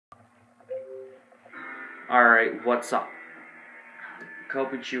Alright, what's up?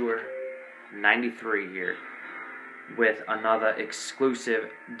 Kobe Chewer 93 here with another exclusive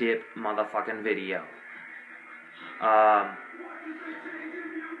dip motherfucking video.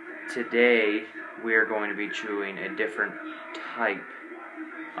 Today we are going to be chewing a different type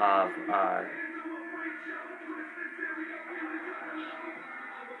of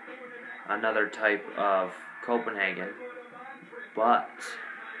another type of Copenhagen, but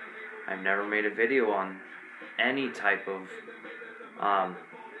I've never made a video on any type of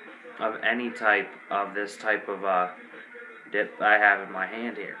this type of dip I have in my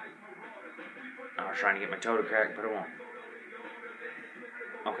hand here. I was trying to get my toe to crack, but it won't.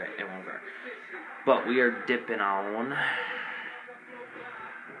 Okay, it won't crack. But we are dipping on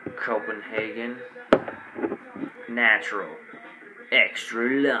Copenhagen Natural Extra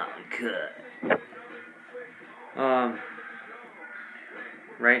Long Cut.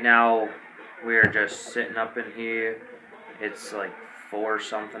 Right now we're just sitting up in here. It's like 4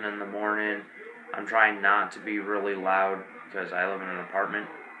 something in the morning. I'm trying not to be really loud because I live in an apartment.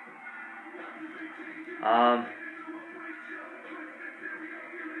 I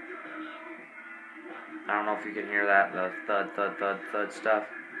don't know if you can hear that, the thud stuff,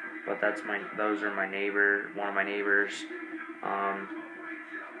 but those are my neighbor, one of my neighbors.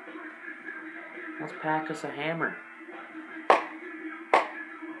 Let's pack us a hammer.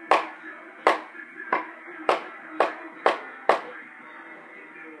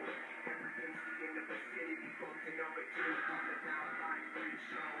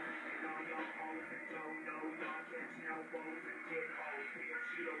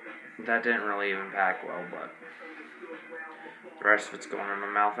 That didn't really even pack well, but the rest of it's going in my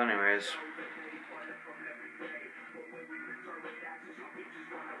mouth anyways.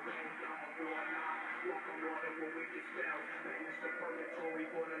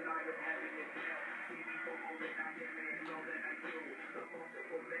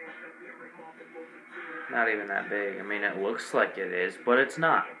 Not even that big. I mean, it looks like it is, but it's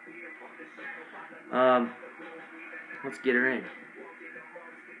not. Let's get her in.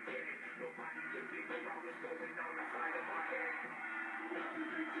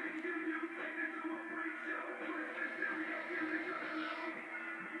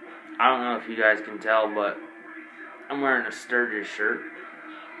 I don't know if you guys can tell, but I'm wearing a Sturgis shirt.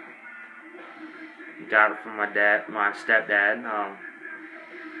 Got it from my stepdad.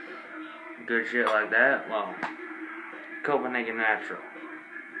 Good shit like that. Well, Copenhagen Natural.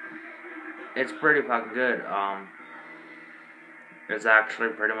 It's pretty fucking good. It's actually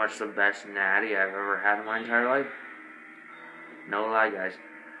pretty much the best natty I've ever had in my entire life. No lie, guys.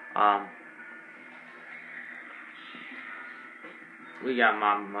 We got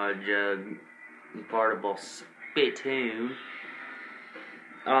my mud jug, portable spittoon.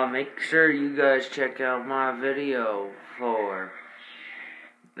 Make sure you guys check out my video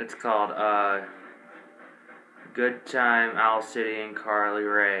it's called, Good Time, Owl City and Carly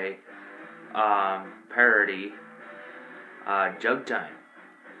Rae, parody, Jug Time.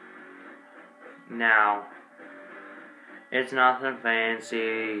 Now, it's nothing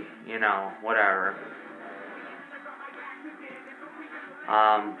fancy, you know, whatever.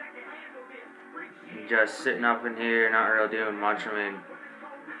 Just sitting up in here, not really doing much. I mean,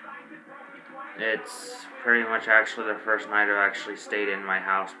 it's pretty much actually the first night I've actually stayed in my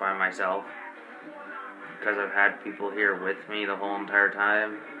house by myself, because I've had people here with me the whole entire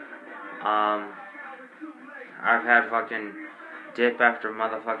time. I've had fucking dip after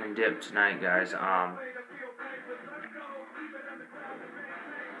motherfucking dip tonight, guys.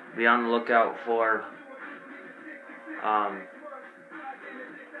 Be on the lookout for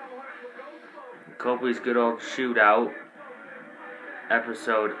Kobe's Good Old Shootout,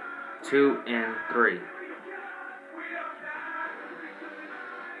 episode 2 and 3.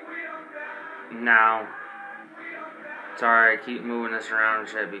 Now, sorry I keep moving this around and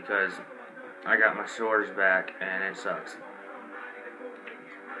shit because I got my sores back and it sucks.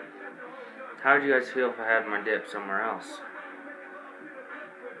 How would you guys feel if I had my dip somewhere else?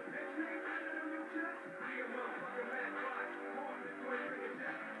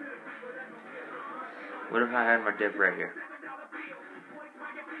 What if I had my dip right here?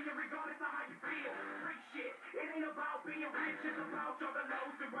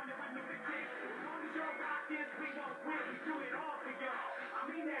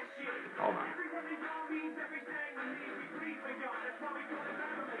 Hold on.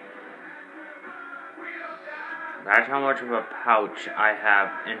 That's how much of a pouch I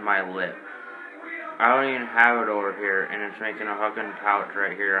have in my lip. I don't even have it over here, and it's making a fucking pouch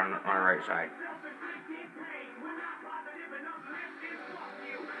right here on my right side.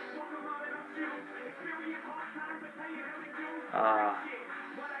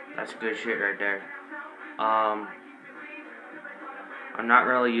 That's good shit right there. I'm not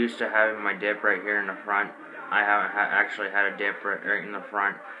really used to having my dip right here in the front. I haven't actually had a dip right in the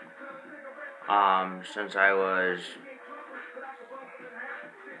front since I was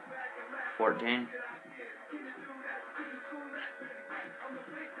 14.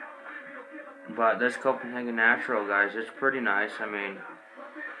 But this Copenhagen Natural, guys, it's pretty nice. I mean,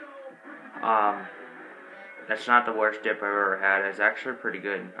 that's not the worst dip I've ever had. It's actually pretty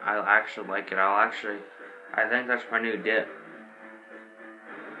good. I actually like it. I think that's my new dip.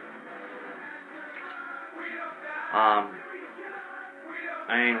 I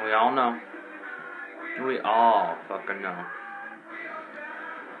mean, we all know. We all fucking know.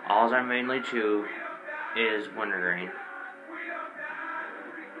 All I mainly chew is wintergreen.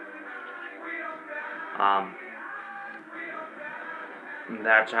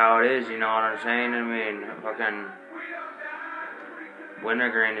 That's how it is, you know what I'm saying? I mean, fucking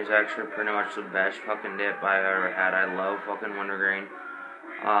wintergreen is actually pretty much the best fucking dip I've ever had. I love fucking wintergreen.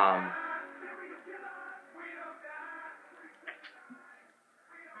 I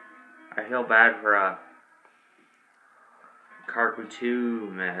feel bad for Carpet 2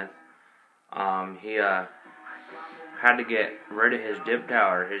 man. He had to get rid of his dip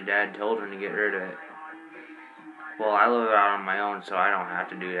tower. His dad told him to get rid of it. Well, I live out on my own, so I don't have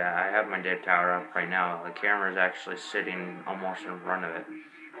to do that. I have my dip tower up right now. The camera's actually sitting almost in front of it.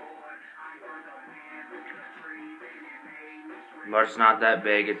 But it's not that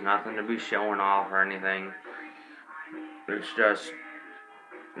big. It's nothing to be showing off or anything. It's just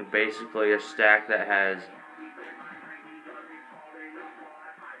basically a stack that has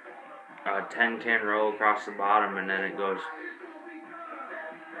a 10-can row across the bottom, and then it goes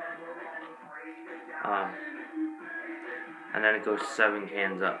and then it goes 7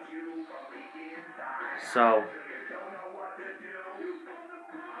 cans up. So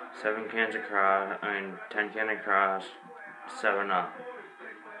 7 cans across, 10 cans across, 7 up.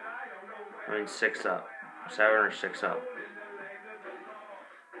 6 up. 7 or 6 up.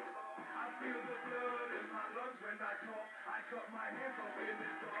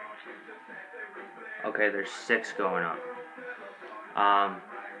 Okay, there's 6 going up.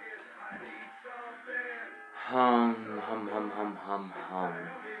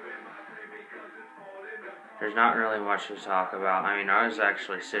 There's not really much to talk about. I mean, I was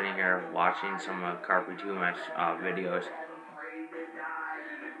actually sitting here watching some of Carpet 2 videos.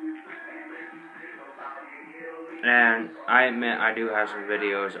 And I admit I do have some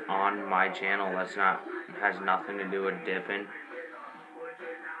videos on my channel has nothing to do with Dippin.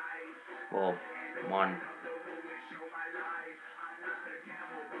 Well, one.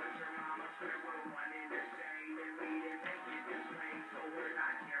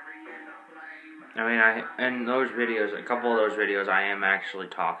 I mean, in those videos, a couple of those videos, I am actually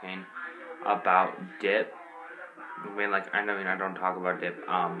talking about dip. I don't talk about dip.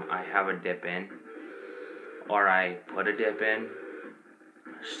 I have a dip in, or I put a dip in.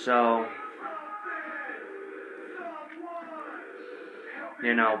 So,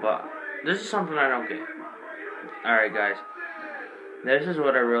 but this is something I don't get. Alright, guys. This is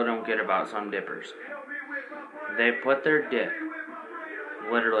what I really don't get about some dippers. They put their dip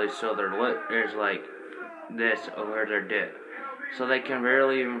literally so their lip is like this over their dip. So they can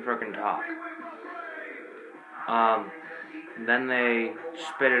barely even frickin' talk. Then they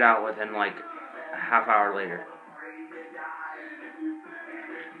spit it out within like a half hour later.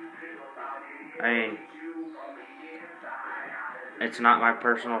 I mean, it's not my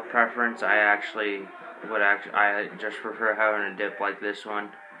personal preference. I just prefer having a dip like this one.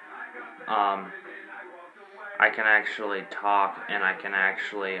 I can actually talk, and I can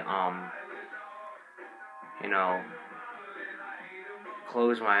actually,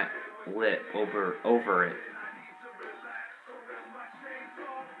 close my lip over it.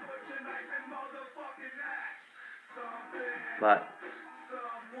 But,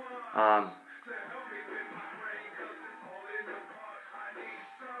 I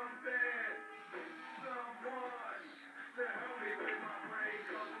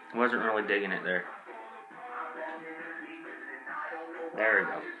wasn't really digging it there. There we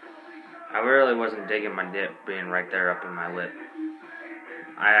go. I really wasn't digging my dip being right there up in my lip.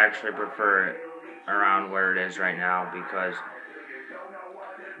 I actually prefer it around where it is right now because,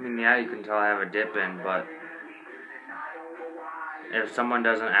 yeah, you can tell I have a dip in, but if someone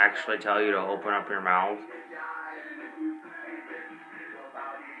doesn't actually tell you to open up your mouth,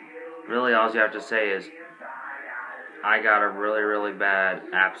 really all you have to say is, I got a really, really bad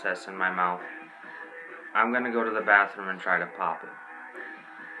abscess in my mouth. I'm going to go to the bathroom and try to pop it.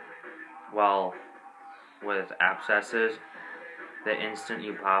 Well, with abscesses, the instant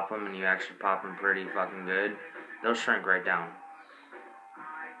you pop them, and you actually pop them pretty fucking good, they'll shrink right down.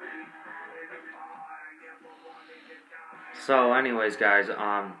 So anyways, guys,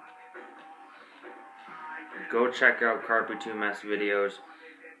 go check out Carpy2Mess videos.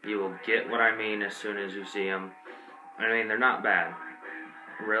 You will get what I mean as soon as you see them. I mean, they're not bad.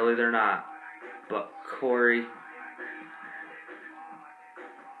 Really, they're not. But Corey,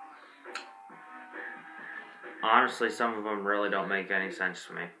 honestly, some of them really don't make any sense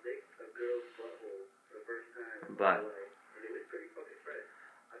to me. But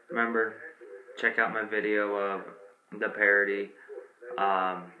remember, check out my video of the parody.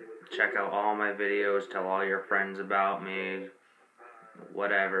 Check out all my videos. Tell all your friends about me.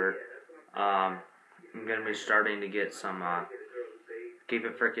 Whatever. I'm gonna be starting to get some Keep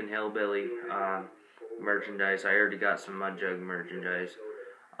It Frickin' Hillbilly merchandise. I already got some Mud Jug merchandise.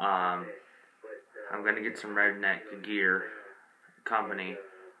 I'm gonna get some Redneck gear, company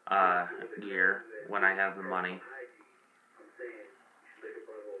gear, when I have the money.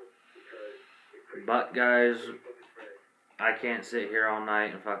 But guys, I can't sit here all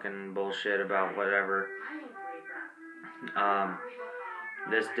night and fucking bullshit about whatever.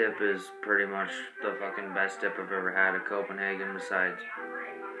 This dip is pretty much the fucking best dip I've ever had at Copenhagen, besides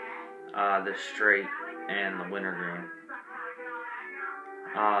the straight and the wintergreen.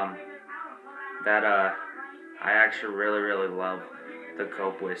 I actually really love the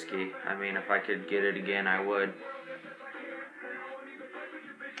Cope whiskey. I mean, if I could get it again, I would.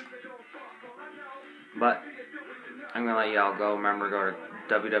 But I'm gonna let y'all go. Remember, go to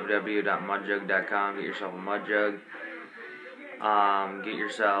www.mudjug.com. Get yourself a mud jug. Get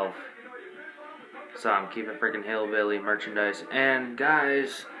yourself some Keep It Frickin' Hillbilly merchandise. And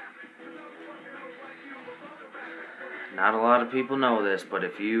guys, not a lot of people know this, but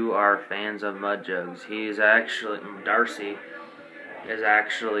if you are fans of Mud Jugs, Darcy is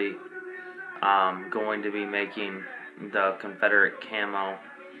actually going to be making the Confederate camo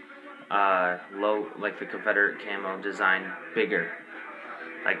the Confederate camo design bigger,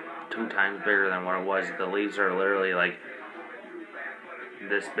 like 2 times bigger than what it was. The leaves are literally like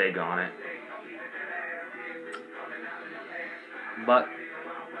this big on it. But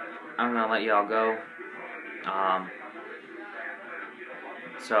I'm gonna let y'all go.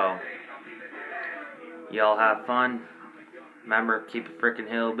 So y'all have fun. Remember, keep it frickin'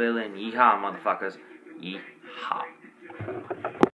 hillbilly and yeehaw, motherfuckers. Yeehaw.